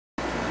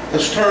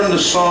Let's turn to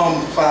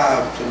Psalm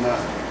 5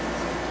 tonight.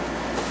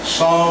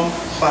 Psalm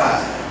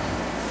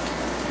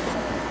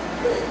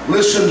 5.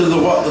 Listen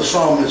to what the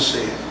psalmist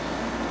said.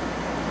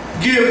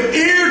 Give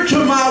ear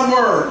to my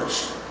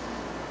words,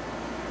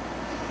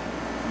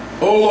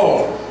 O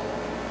Lord.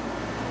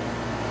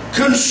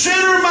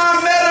 Consider my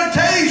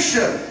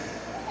meditation.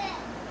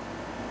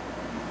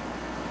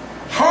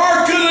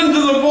 Hearken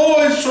unto the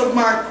voice of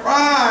my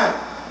cry,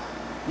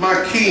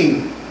 my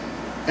King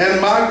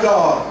and my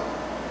God.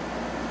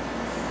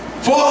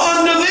 For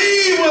unto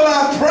thee will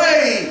I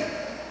pray.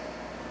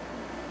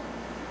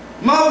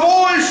 My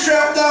voice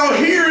shalt thou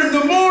hear in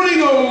the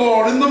morning, O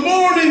Lord. In the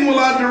morning will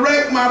I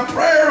direct my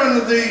prayer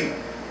unto thee,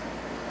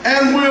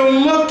 and will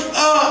look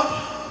up.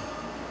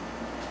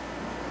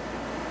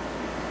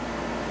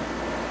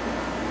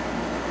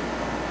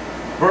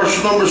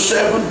 Verse number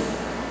 7.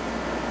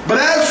 But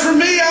as for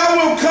me, I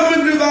will come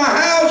into thy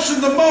house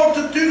in the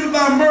multitude of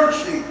thy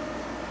mercy,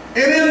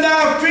 and in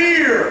thy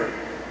fear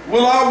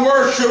will I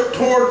worship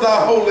toward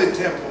thy holy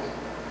temple.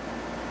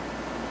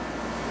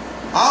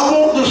 I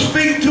want to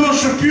speak to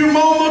us a few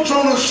moments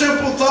on a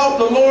simple thought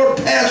the Lord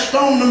passed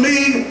on to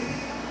me.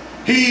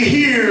 He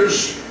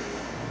hears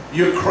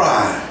your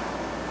cry.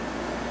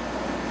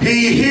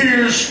 He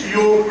hears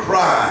your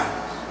cry.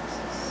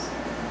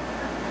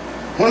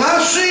 When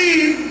I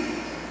see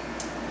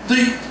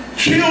the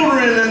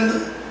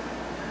children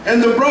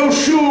and the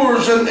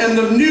brochures and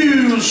the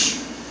news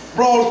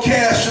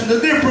broadcasts and the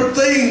different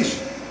things,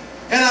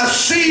 and I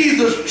see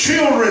the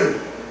children,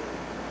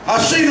 I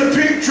seen a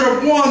picture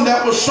of one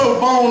that was so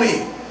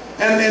bony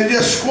and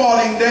just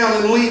squatting down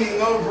and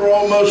leaning over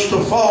almost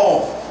to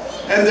fall.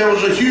 And there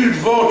was a huge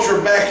vulture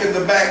back in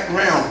the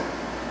background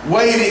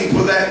waiting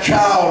for that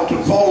child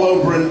to fall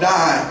over and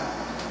die.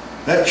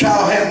 That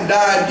child hadn't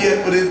died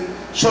yet, but it's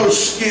so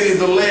skinny,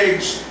 the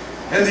legs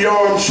and the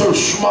arms so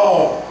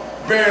small,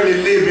 barely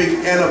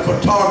living, and a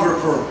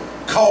photographer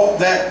caught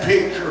that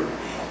picture.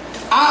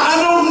 I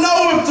don't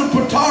know if the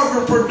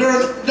photographer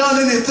done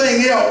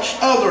anything else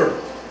other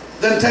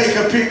than take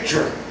a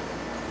picture.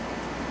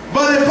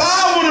 But if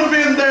I would have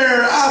been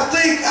there, I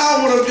think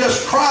I would have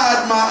just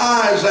cried my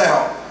eyes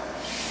out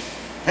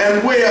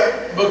and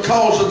wept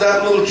because of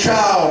that little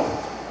child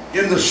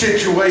in the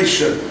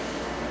situation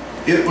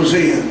it was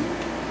in.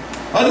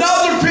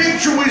 Another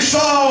picture we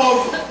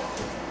saw of,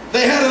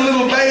 they had a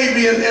little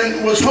baby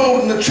and was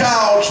holding the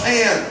child's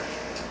hand.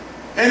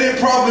 And it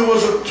probably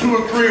was a 2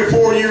 or 3 or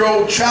 4 year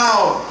old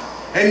child,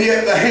 and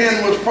yet the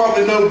hand was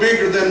probably no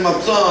bigger than my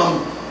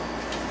thumb,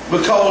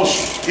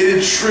 because it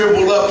had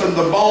shriveled up and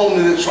the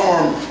bone in its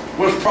arm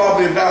was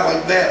probably about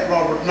like that,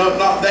 Robert, no,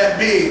 not that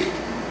big.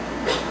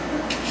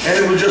 And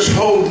it was just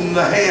holding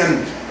the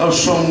hand of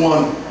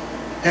someone,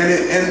 and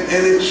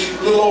its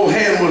little old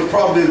hand was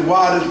probably as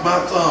wide as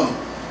my thumb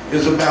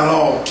is about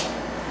all.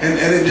 And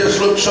it just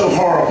looked so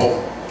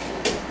horrible.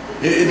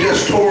 It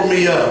just tore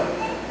me up.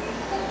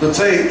 To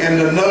think and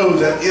to know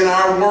that in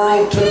our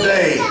world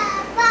today,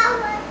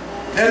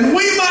 and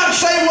we might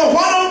say, well,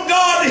 why don't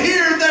God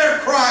hear their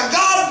cry?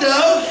 God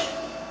does.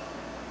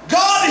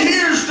 God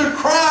hears the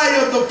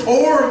cry of the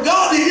poor.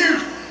 God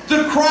hears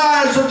the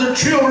cries of the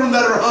children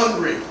that are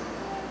hungry.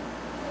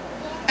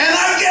 And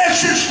I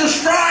guess it's the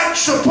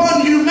strikes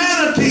upon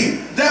humanity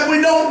that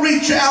we don't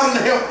reach out and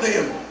help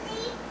them.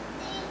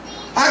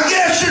 I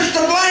guess it's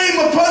the blame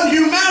upon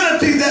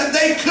humanity that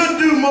they could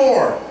do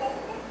more.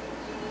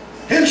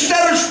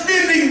 Instead of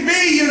spending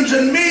billions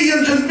and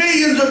millions and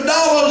billions of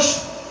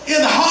dollars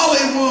in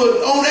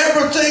Hollywood on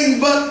everything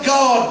but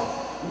God,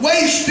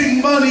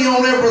 wasting money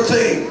on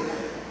everything.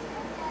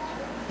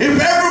 If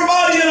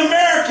everybody in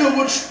America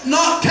would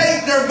not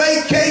take their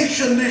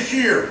vacation this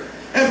year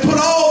and put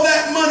all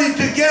that money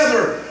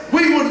together,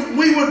 we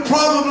would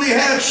probably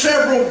have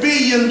several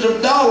billions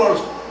of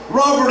dollars,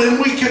 Robert, and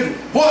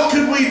what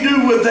could we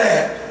do with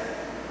that?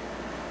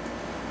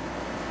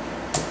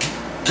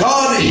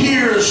 God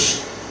hears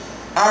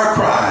our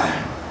cry,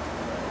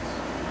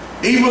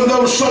 even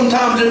though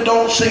sometimes it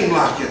don't seem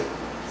like it.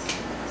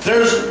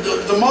 There's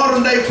the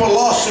modern day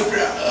philosophy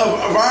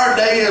of our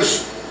day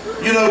is,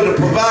 you know, to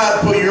provide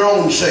for your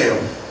own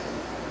self.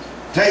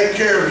 Take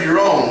care of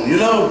your own, you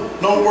know.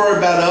 Don't worry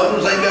about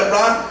others. Ain't that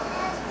right?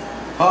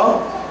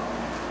 Huh?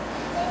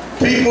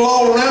 People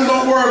all around,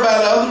 don't worry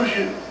about others.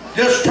 You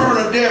just turn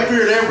a deaf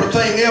ear to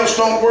everything else.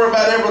 Don't worry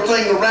about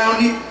everything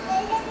around you.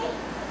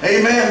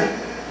 Amen.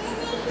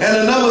 And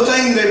another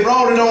thing, they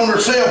brought it on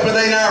themselves. It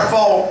ain't our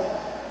fault.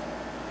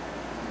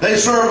 They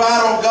serve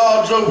idol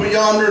gods over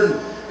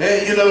yonder,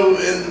 and you know,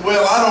 and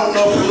well, I don't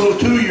know if a little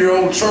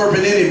 2-year-old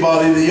serving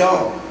anybody to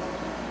y'all.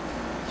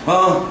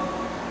 Huh?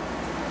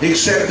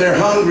 Except they're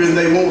hungry and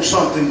they want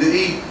something to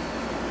eat.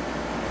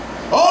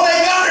 Oh,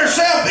 they got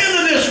themselves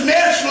into this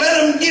mess. Let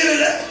them get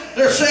it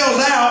themselves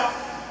out.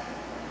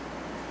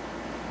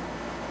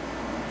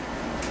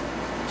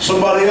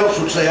 Somebody else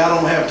would say, I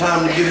don't have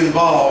time to get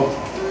involved.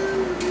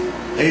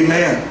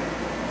 Amen.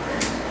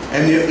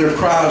 And yet their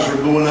cries are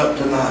going up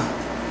tonight.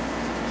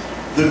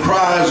 The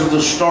cries of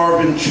the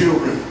starving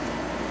children.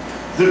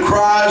 The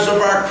cries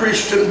of our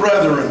Christian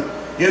brethren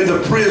in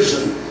the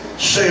prison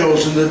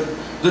cells and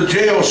the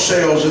jail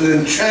cells and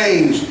in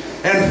chains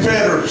and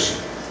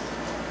fetters,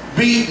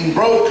 beaten,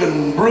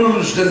 broken,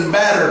 bruised, and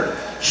battered,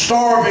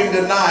 starving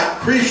tonight.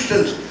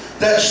 Christians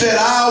that said,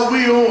 I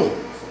will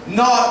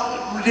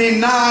not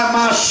deny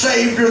my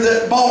Savior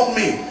that bought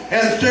me,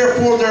 and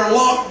therefore they're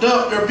locked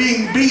up, they're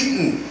being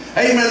beaten,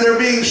 amen, they're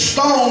being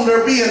stoned,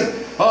 they're being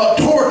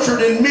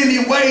tortured in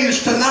many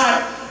ways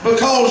tonight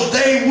because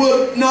they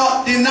would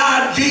not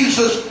deny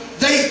Jesus.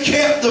 They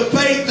kept the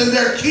faith and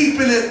they're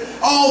keeping it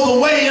all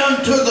the way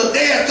unto the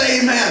death,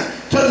 amen.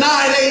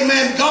 Tonight,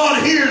 amen,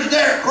 God hears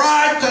their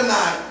cry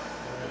tonight.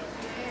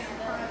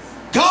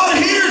 God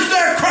hears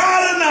their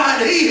cry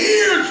tonight. He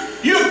hears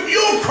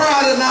your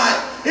cry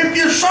tonight. If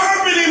you're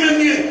serving Him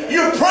and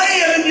you're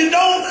praying and you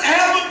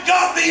haven't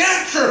got the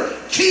answer,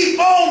 keep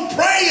on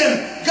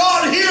praying.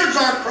 God hears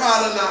our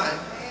cry tonight.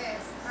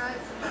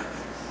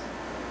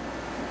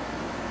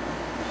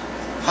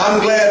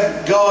 I'm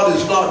glad God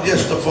is not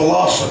just a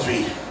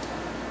philosophy.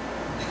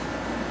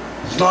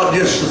 It's not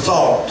just a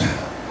thought.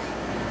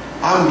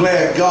 I'm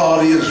glad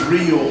God is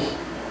real.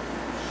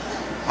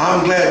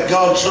 I'm glad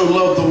God so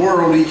loved the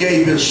world He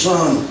gave His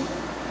Son.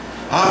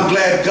 I'm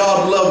glad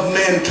God loved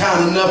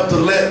mankind enough to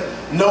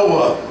let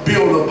Noah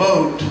build a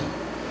boat.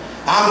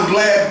 I'm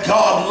glad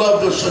God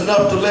loved us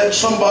enough to let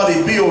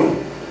somebody build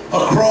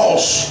a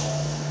cross.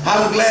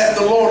 I'm glad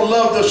the Lord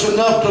loved us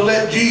enough to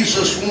let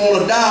Jesus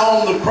want to die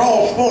on the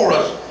cross for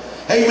us.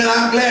 Amen.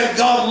 I'm glad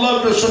God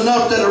loved us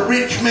enough that a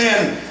rich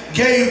man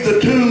gave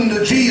the tomb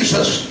to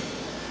Jesus.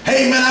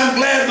 Amen. I'm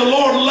glad the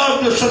Lord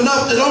loved us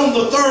enough that on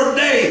the third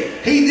day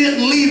He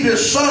didn't leave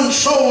His Son's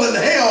soul in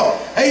hell.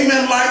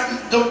 Amen. Like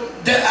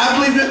I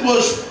believe it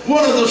was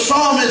one of the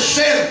psalmists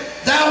said,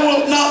 Thou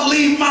wilt not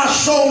leave my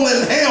soul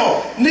in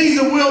hell,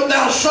 neither wilt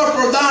thou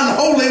suffer thine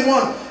Holy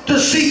One to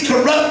see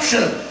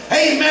corruption.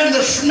 Amen.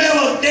 The smell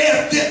of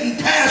death didn't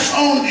pass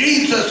on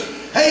Jesus.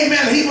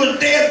 Amen. He was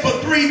dead for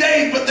 3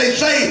 days, but they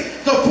say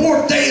the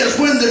fourth day is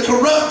when the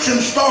corruption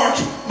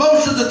starts.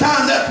 Most of the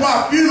time, that's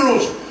why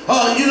funerals,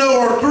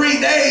 are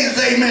 3 days.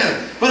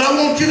 Amen. But I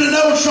want you to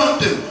know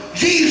something.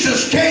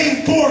 Jesus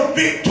came forth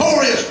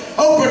victorious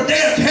over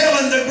death,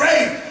 hell, and the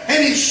grave.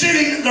 And He's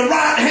sitting at the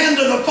right hand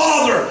of the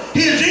Father.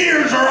 His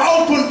ears are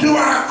open to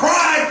our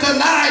cry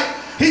tonight.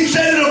 He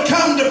said it'll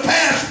come to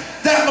pass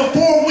that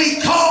before we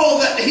call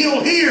that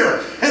He'll hear.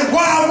 And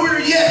while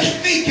we're yet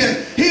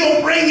speaking,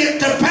 He'll bring it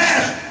to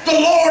pass. The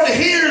Lord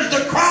hears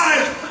the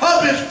cries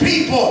of His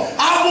people.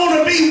 I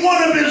want to be one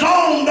of His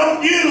own,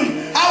 don't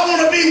you? I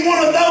want to be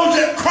one of those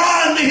that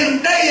cry unto Him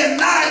day and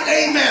night.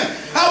 Amen.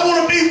 I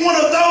want to be one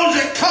of those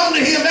that come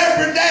to Him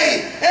every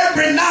day,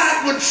 every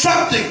night with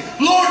something.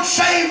 Lord,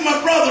 save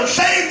my brother.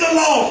 Save the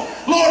lost.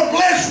 Lord,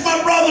 bless my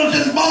brothers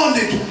in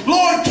bondage.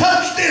 Lord,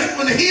 touch this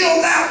one.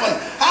 Heal that one.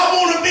 I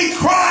want to be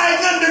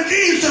crying unto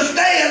Jesus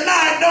day and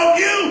night, don't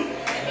you?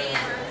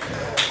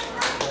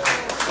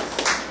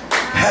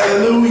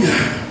 Hallelujah.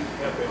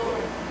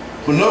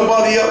 When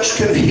nobody else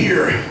can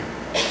hear,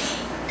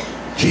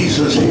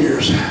 Jesus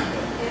hears.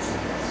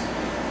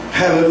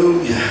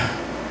 Hallelujah.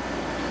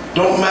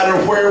 Don't matter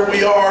where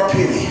we are,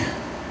 Penny,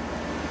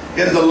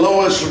 in the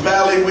lowest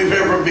valley we've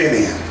ever been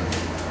in.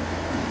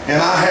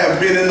 And I have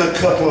been in a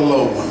couple of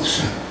low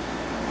ones.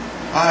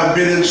 I have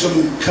been in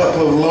some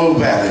couple of low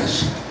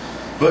valleys.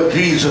 But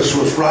Jesus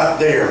was right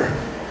there.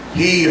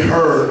 He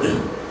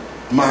heard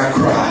my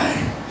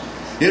cry.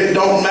 It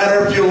don't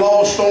matter if you're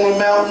lost on a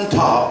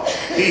mountaintop.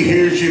 He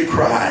hears you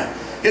cry.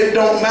 It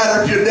don't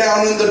matter if you're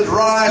down in the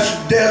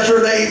driest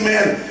desert,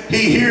 amen.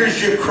 He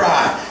hears you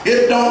cry.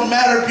 It don't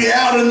matter if you're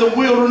out in the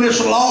wilderness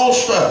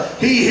lost.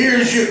 He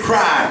hears you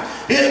cry.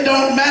 It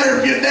don't matter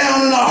if you're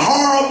down in a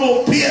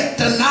horrible pit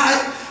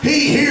tonight.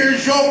 He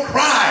hears your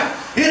cry.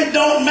 It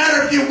don't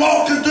matter if you're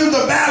walking through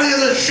the valley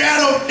of the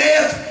shadow of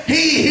death.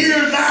 He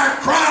hears our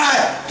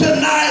cry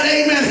tonight,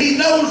 amen. He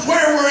knows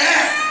where we're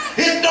at.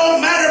 It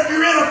don't matter if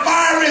you're in a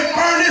fiery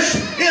furnace,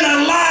 in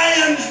a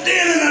lion's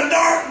den, in a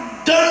dark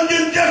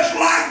dungeon just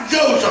like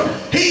Joseph.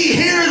 He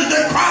hears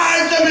the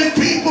cries of His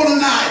people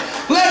tonight.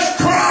 Let's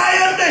cry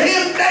unto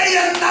Him day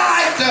and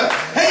night.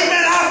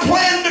 Amen. I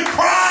plan to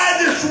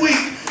cry this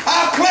week.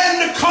 I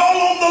plan to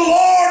call on the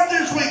Lord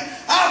this week.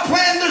 I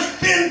plan to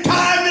spend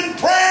time in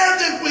prayer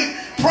this week.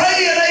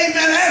 Praying,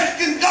 amen,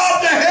 asking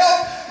God to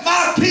help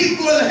my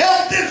people and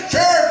help this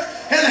church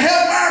and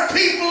help our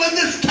people in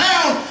this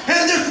town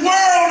and this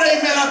world,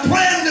 amen. I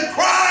plan to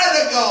cry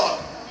to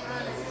God.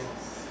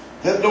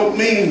 That don't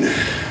mean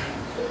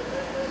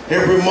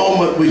every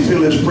moment we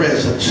feel His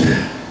presence.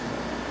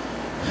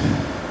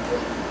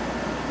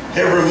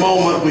 Every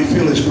moment we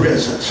feel His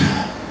presence.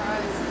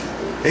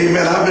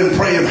 Amen. I've been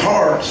praying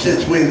hard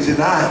since Wednesday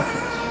night.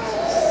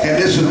 And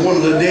this is one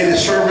of the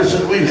deadest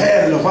services we've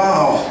had in a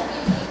while.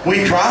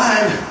 We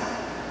tried.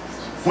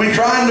 We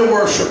tried to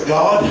worship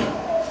God.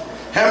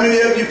 How many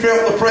of you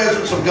felt the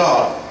presence of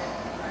God?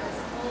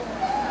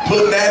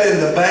 Put that in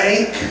the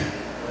bank.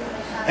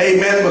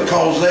 Amen.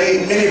 Because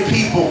many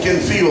people can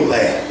feel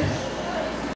that.